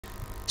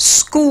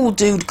School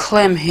dude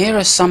Clem here,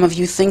 as some of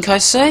you think I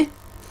say.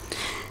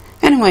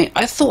 Anyway,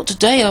 I thought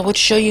today I would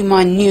show you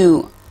my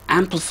new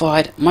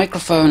amplified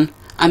microphone,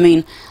 my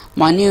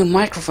new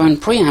microphone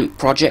preamp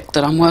project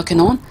that I'm working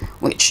on,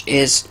 which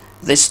is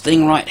this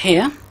thing right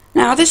here.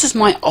 Now, this is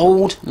my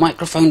old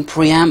microphone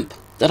preamp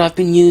that I've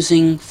been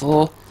using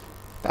for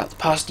about the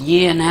past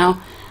year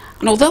now,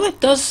 and although it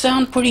does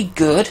sound pretty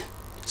good,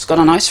 it's got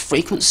a nice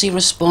frequency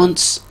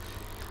response,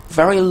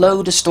 very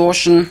low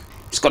distortion,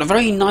 it's got a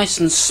very nice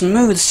and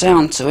smooth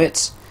sound to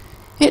it,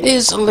 it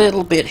is a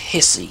little bit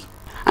hissy.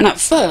 And at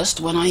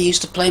first, when I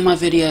used to play my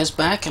videos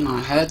back and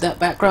I heard that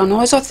background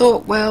noise, I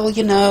thought, well,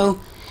 you know,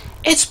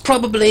 it's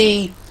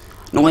probably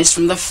noise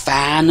from the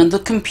fan and the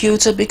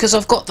computer because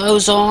I've got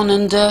those on,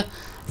 and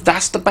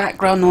that's the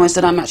background noise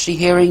that I'm actually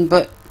hearing.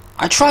 But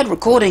I tried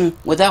recording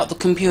without the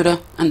computer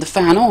and the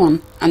fan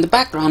on, and the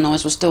background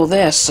noise was still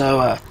there,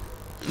 so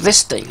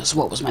this thing is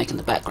what was making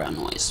the background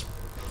noise.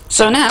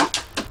 So now,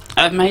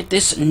 I've made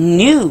this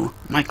new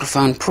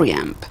microphone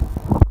preamp.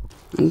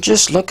 And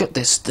just look at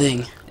this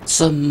thing.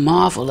 It's a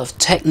marvel of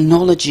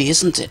technology,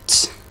 isn't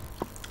it?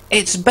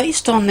 It's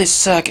based on this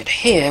circuit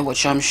here,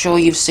 which I'm sure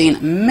you've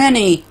seen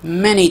many,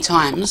 many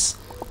times.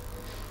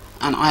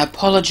 And I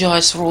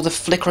apologize for all the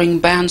flickering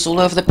bands all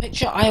over the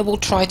picture. I will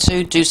try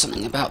to do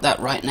something about that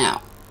right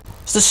now.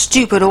 It's the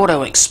stupid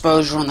auto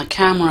exposure on the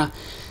camera.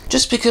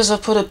 Just because I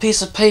put a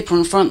piece of paper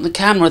in front of the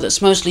camera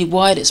that's mostly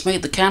white, it's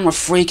made the camera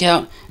freak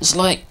out. It's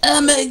like,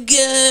 oh my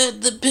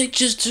god, the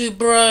picture's too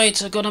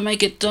bright, I've got to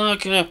make it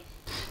darker.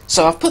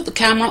 So I've put the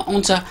camera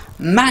onto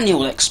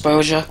manual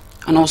exposure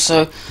and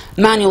also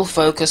manual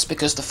focus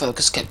because the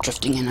focus kept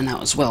drifting in and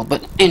out as well.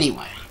 But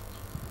anyway,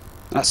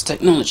 that's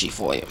technology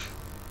for you.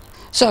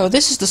 So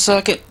this is the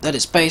circuit that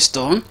it's based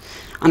on,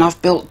 and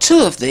I've built two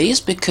of these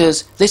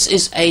because this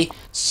is a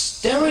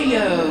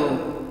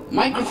stereo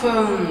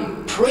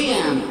microphone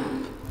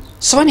preamp.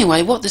 So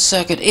anyway, what this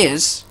circuit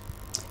is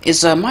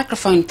a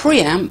microphone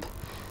preamp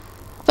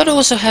that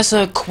also has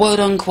a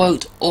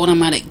quote-unquote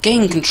automatic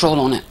gain control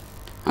on it.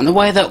 And the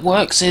way that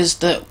works is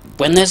that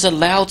when there's a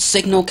loud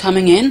signal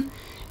coming in,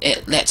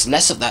 it lets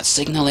less of that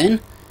signal in,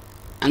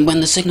 and when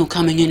the signal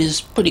coming in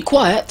is pretty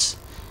quiet,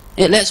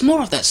 it lets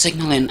more of that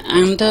signal in,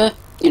 and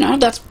you know,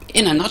 that's,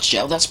 in a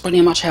nutshell, that's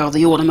pretty much how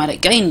the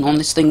automatic gain on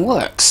this thing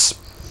works.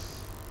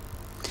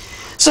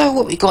 So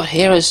what we got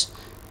here is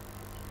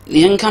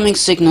the incoming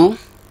signal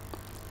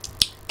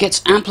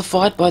gets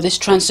amplified by this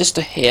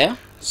transistor here.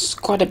 It's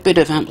quite a bit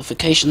of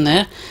amplification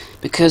there,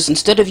 because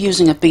instead of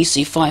using a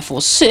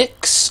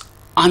BC546,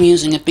 I'm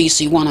using a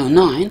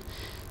BC109,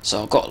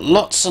 so I've got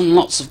lots and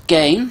lots of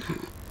gain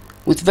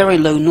with very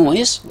low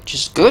noise, which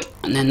is good,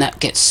 and then that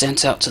gets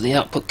sent out to the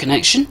output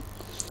connection.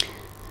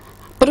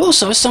 But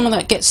also some of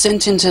that gets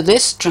sent into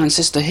this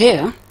transistor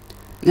here,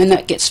 and then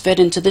that gets fed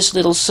into this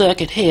little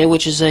circuit here,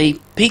 which is a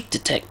peak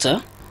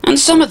detector, and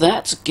some of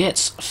that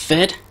gets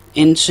fed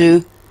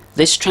into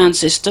this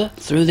transistor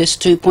through this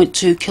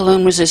 2.2 kilo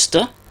ohm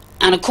resistor,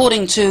 and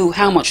according to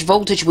how much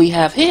voltage we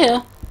have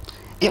here,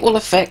 it will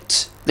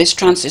affect this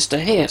transistor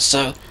here.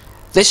 So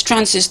this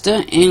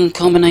transistor in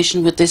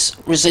combination with this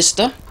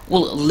resistor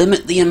will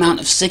limit the amount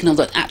of signal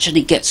that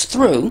actually gets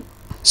through.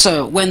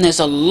 So when there's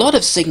a lot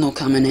of signal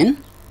coming in,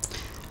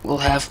 we'll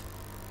have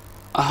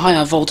a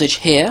higher voltage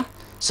here,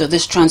 so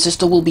this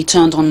transistor will be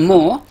turned on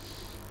more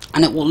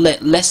and it will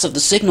let less of the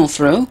signal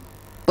through.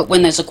 But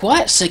when there's a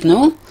quiet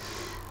signal,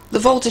 the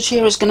voltage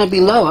here is going to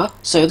be lower,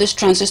 so this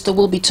transistor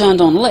will be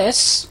turned on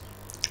less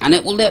and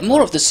it will let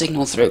more of the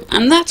signal through.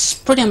 And that's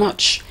pretty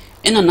much,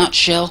 in a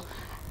nutshell,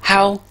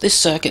 how this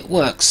circuit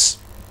works.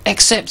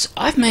 Except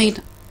I've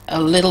made a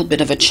little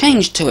bit of a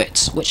change to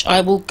it, which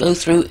I will go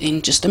through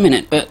in just a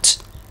minute. But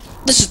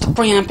this is the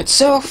preamp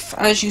itself,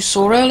 as you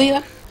saw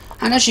earlier,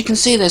 and as you can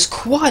see, there's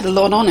quite a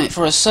lot on it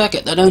for a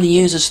circuit that only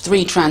uses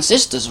 3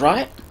 transistors,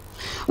 right?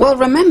 Well,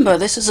 remember,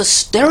 this is a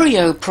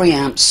stereo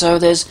preamp, so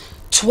there's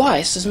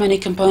twice as many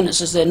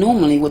components as there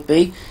normally would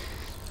be.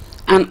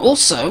 And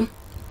also,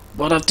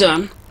 what I've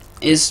done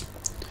is,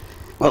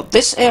 well,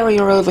 this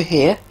area over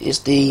here is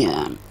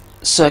the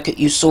circuit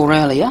you saw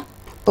earlier,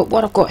 but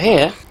what I've got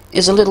here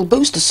is a little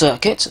booster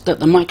circuit that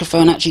the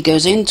microphone actually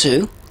goes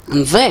into,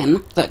 and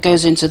then that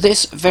goes into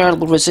this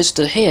variable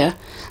resistor here,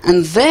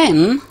 and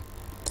then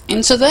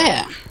into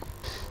there.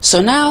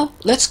 So now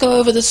let's go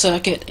over the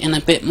circuit in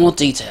a bit more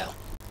detail.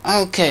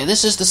 Okay,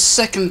 this is the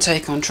second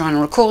take on trying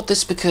to record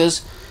this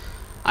because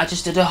I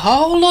just did a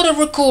whole lot of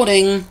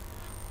recording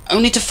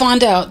only to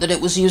find out that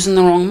it was using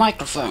the wrong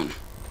microphone.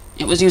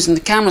 It was using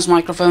the camera's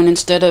microphone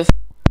instead of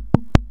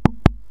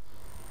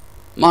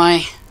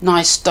my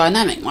nice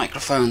dynamic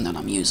microphone that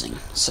I'm using.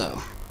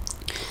 So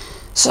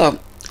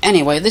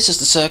anyway, this is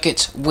the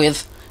circuit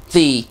with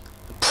the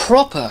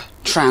proper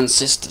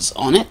transistors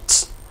on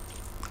it.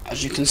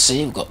 As you can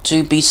see, we've got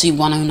 2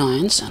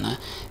 BC109s and a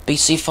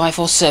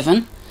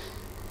BC547.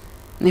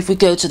 And if we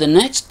go to the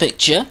next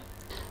picture,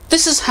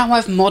 this is how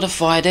I've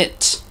modified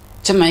it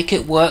to make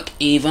it work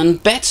even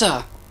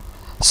better.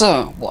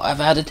 So what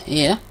I've added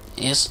here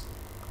is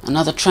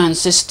another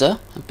transistor,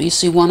 a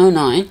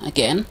BC109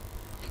 again,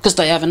 because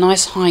they have a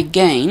nice high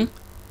gain,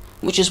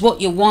 which is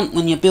what you want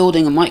when you're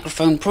building a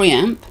microphone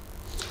preamp.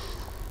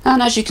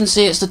 And as you can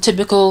see, it's the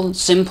typical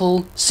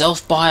simple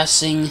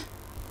self-biasing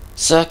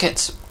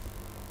circuit.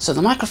 So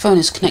the microphone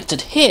is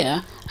connected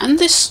here, and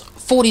this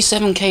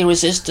 47k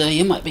resistor,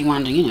 you might be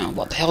wondering,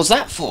 what the hell's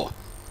that for?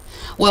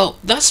 Well,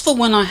 that's for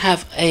when I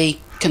have a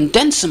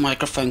condenser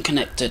microphone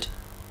connected.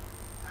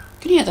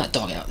 Can you hear that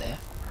dog out there?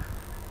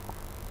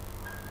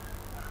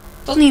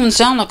 Doesn't even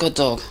sound like a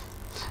dog.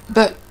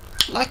 But,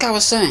 like I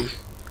was saying,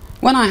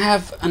 when I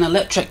have an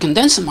electric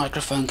condenser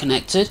microphone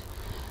connected,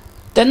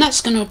 then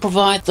that's going to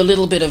provide the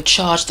little bit of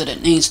charge that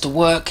it needs to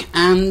work,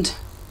 and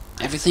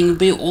everything will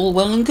be all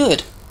well and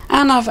good.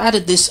 And I've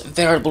added this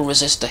variable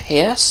resistor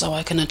here so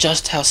I can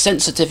adjust how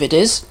sensitive it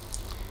is.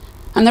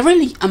 And the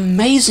really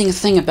amazing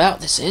thing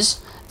about this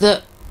is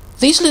that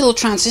these little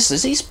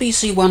transistors, these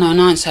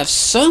BC109s, have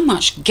so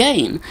much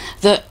gain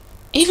that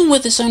even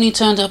with this only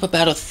turned up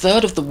about a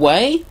third of the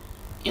way,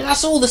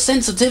 that's all the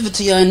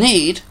sensitivity I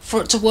need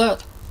for it to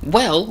work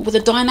well with a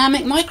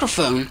dynamic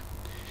microphone.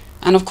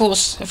 And of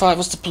course, if I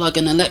was to plug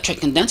an electric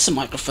condenser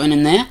microphone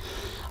in there,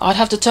 I'd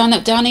have to turn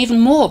that down even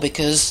more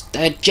because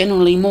they're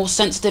generally more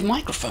sensitive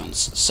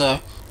microphones. So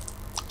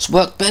it's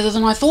worked better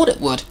than I thought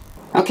it would.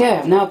 Okay,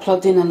 I've now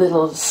plugged in a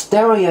little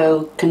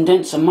stereo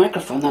condenser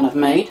microphone that I've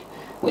made,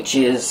 which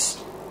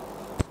is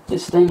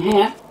this thing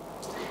here.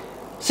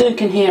 So you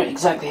can hear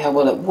exactly how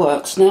well it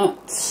works. Now,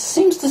 it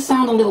seems to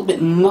sound a little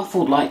bit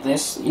muffled like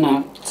this,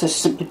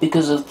 just simply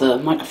because of the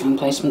microphone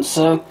placement.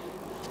 So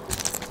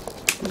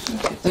let's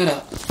pick that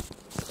up.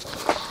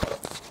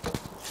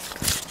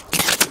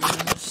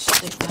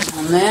 Stick that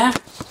on there.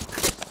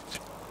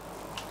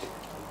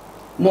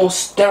 More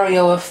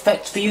stereo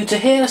effect for you to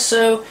hear,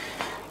 so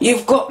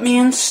you've got me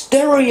in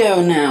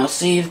stereo now,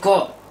 so you've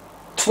got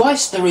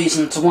twice the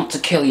reason to want to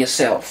kill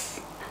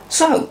yourself.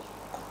 So,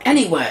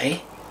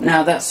 anyway,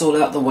 now that's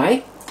all out the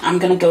way, I'm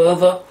going to go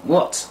over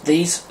what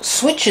these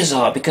switches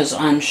are, because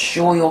I'm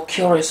sure you're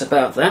curious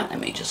about that. Let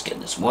me just get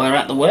this wire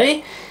out the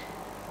way,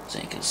 so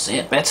you can see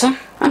it better.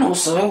 And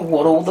also,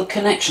 what all the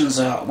connections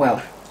are.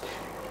 Well,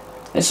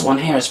 this one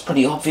here is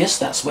pretty obvious.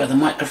 That's where the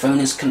microphone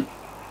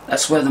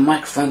that's where the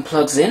microphone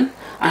plugs in.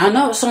 And I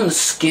know it's on the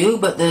skew,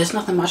 but there's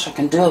nothing much I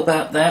can do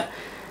about that.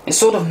 It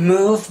sort of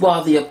moved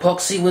while the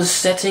epoxy was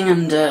setting,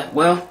 and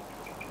well,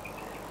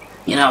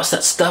 it's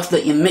that stuff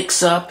that you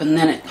mix up and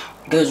then it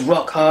goes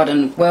rock hard,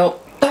 and well,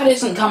 that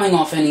isn't coming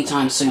off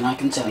anytime soon, I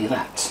can tell you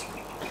that.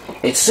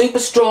 It's super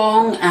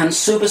strong and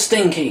super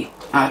stinky.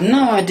 I had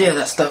no idea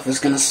that stuff was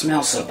going to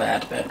smell so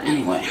bad, but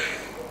anyway.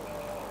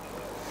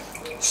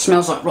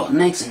 Smells like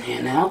rotten eggs in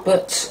here now,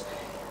 but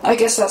I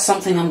guess that's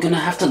something I'm going to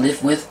have to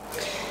live with.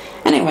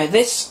 Anyway,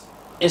 this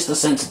is the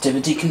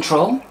sensitivity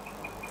control,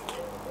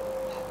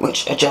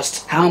 which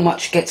adjusts how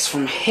much gets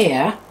from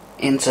here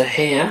into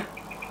here.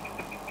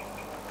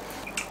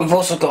 We've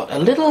also got a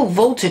little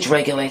voltage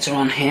regulator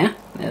on here.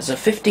 There's a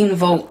 15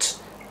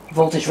 volt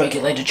voltage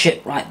regulator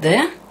chip right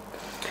there.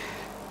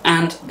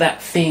 And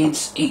that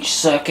feeds each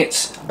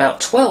circuit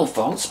about 12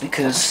 volts,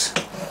 because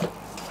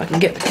if I can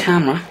get the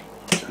camera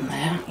in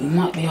there, you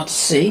might be able to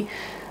see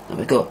that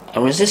we've got a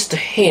resistor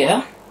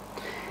here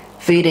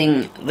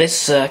feeding this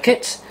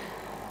circuit,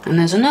 and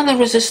there's another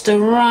resistor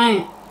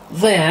right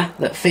there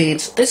that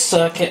feeds this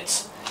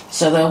circuit,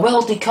 so they're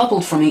well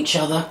decoupled from each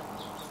other,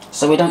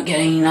 so we don't get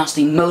any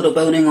nasty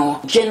motorboating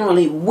or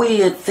generally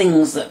weird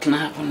things that can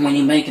happen when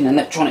you make an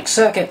electronic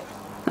circuit.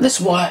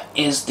 This wire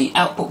is the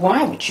output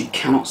wire, which you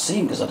cannot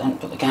see because I didn't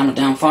put the camera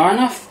down far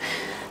enough.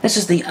 This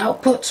is the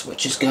output,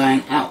 which is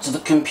going out to the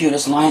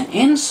computer's line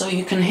in, so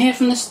you can hear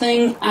from this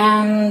thing,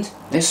 and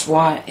this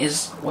wire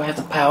is where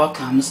the power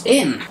comes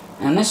in.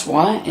 And this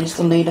wire is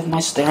the lead of my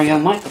stereo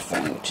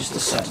microphone, which has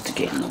decided to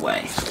get in the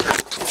way.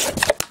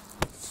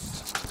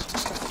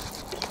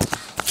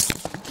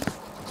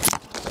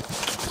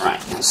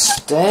 Right, now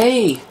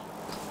stay.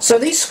 So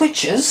these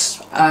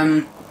switches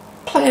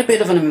play a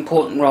bit of an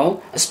important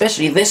role,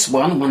 especially this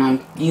one when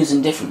I'm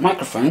using different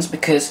microphones,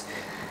 because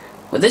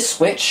with this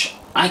switch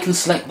I can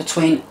select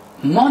between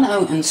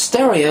mono and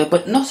stereo,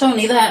 but not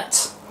only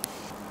that.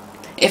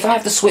 If I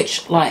have the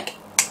switch like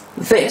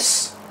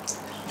this,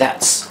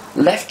 that's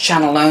left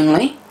channel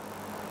only.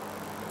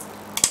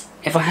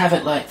 If I have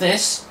it like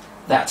this,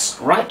 that's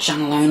right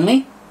channel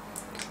only.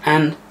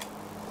 And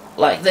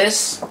like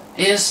this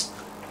is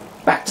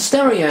back to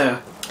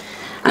stereo.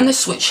 And this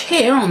switch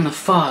here on the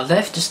far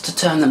left is to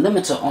turn the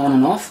limiter on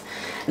and off.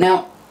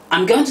 Now,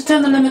 I'm going to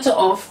turn the limiter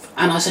off,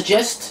 and I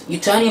suggest you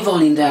turn your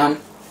volume down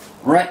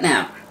right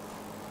now.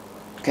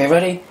 Okay,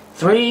 ready?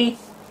 3,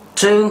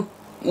 2,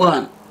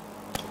 1.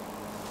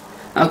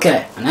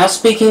 Okay, I'm now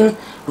speaking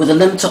with the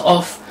limiter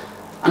off,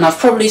 and I've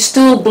probably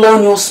still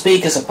blown your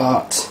speakers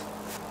apart,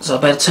 so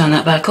I better turn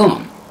that back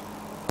on.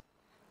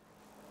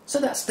 So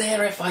that's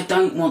there if I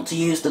don't want to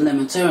use the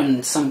limiter, and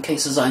in some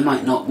cases I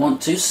might not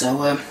want to,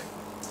 so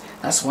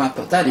that's why I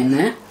put that in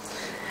there.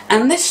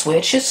 And this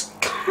switch is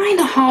kind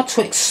of hard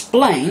to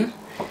explain,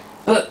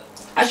 but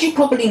as you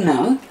probably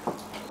know,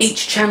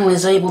 each channel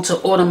is able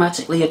to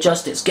automatically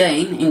adjust its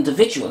gain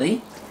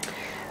individually.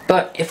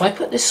 But if I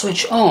put this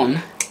switch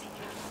on,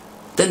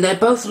 then they're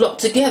both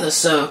locked together,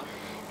 so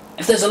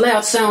if there's a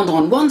loud sound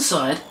on one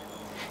side,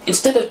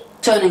 instead of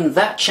turning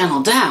that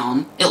channel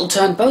down, it'll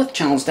turn both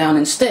channels down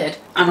instead.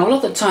 And a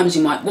lot of the times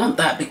you might want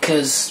that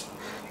because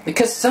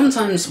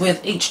sometimes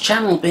with each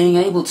channel being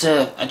able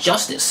to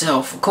adjust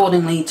itself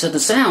accordingly to the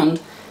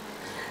sound,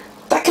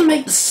 that can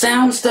make the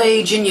sound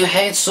stage in your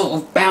head sort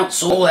of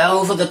bounce all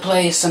over the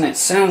place, and it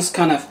sounds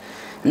kind of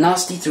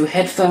nasty through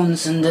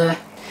headphones. And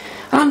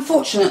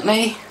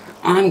unfortunately,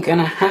 I'm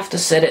gonna have to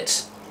set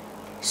it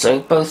so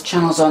both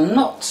channels are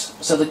not,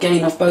 so the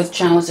gain of both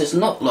channels is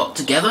not locked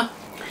together,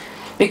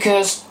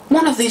 because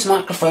one of these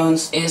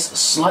microphones is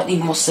slightly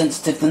more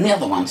sensitive than the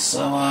other one.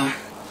 So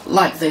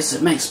like this,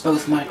 it makes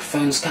both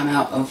microphones come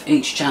out of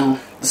each channel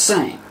the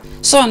same.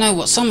 So I know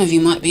what some of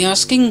you might be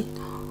asking.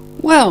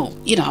 Well,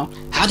 you know,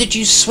 how did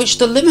you switch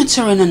the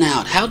limiter in and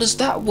out? How does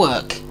that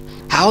work?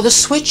 How are the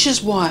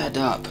switches wired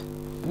up?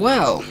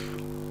 Well,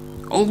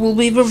 all will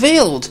be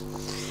revealed.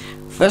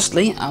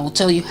 Firstly, I will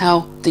tell you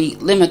how the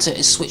limiter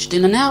is switched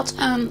in and out,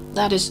 and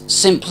that is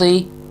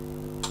simply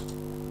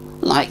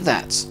like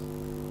that.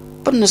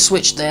 Putting a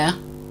switch there.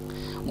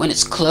 When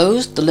it's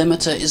closed, the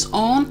limiter is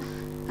on,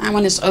 and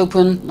when it's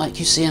open, like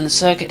you see in the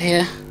circuit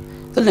here,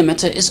 the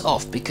limiter is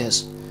off,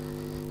 because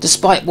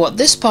despite what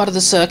this part of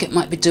the circuit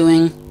might be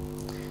doing,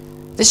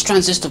 this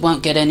transistor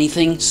won't get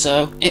anything,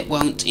 so it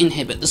won't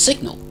inhibit the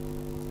signal.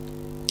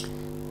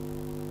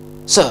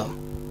 So,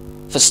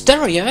 for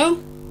stereo,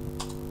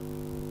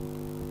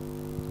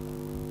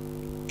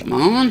 come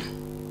on,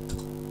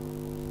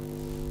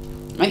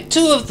 make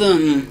two of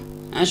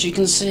them, as you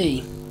can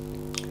see.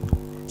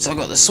 So I've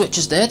got the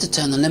switches there to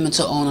turn the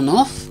limiter on and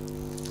off,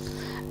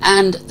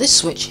 and this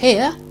switch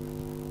here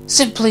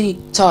simply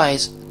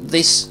ties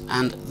this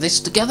and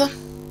this together.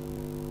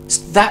 It's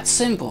that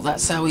simple,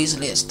 that's how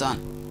easily it's done.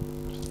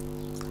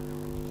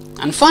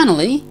 And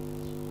finally,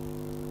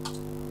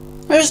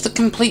 there's the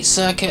complete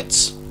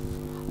circuit,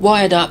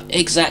 wired up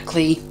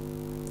exactly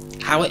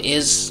how it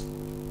is,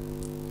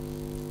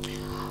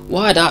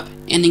 wired up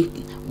in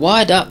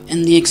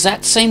the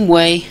exact same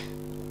way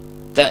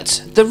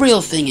that the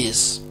real thing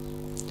is.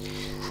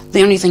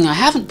 The only thing I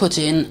haven't put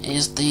in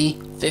is the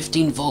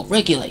 15-volt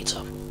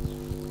regulator.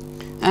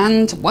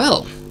 And,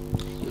 well,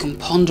 you can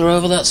ponder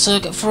over that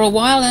circuit for a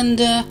while, and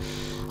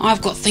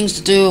I've got things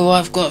to do.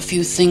 I've got a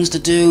few things to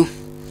do,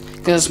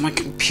 because my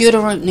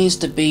computer needs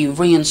to be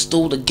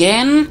reinstalled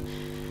again.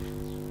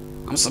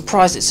 I'm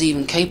surprised it's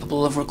even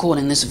capable of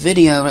recording this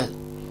video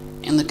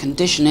in the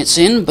condition it's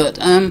in, but,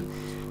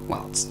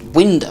 well, it's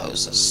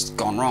Windows that's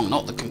gone wrong,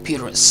 not the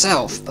computer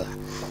itself. But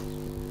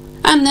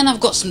and then I've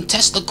got some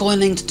Tesla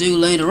coiling to do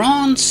later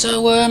on,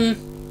 so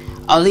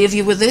I'll leave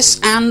you with this,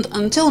 and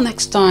until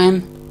next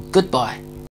time, goodbye.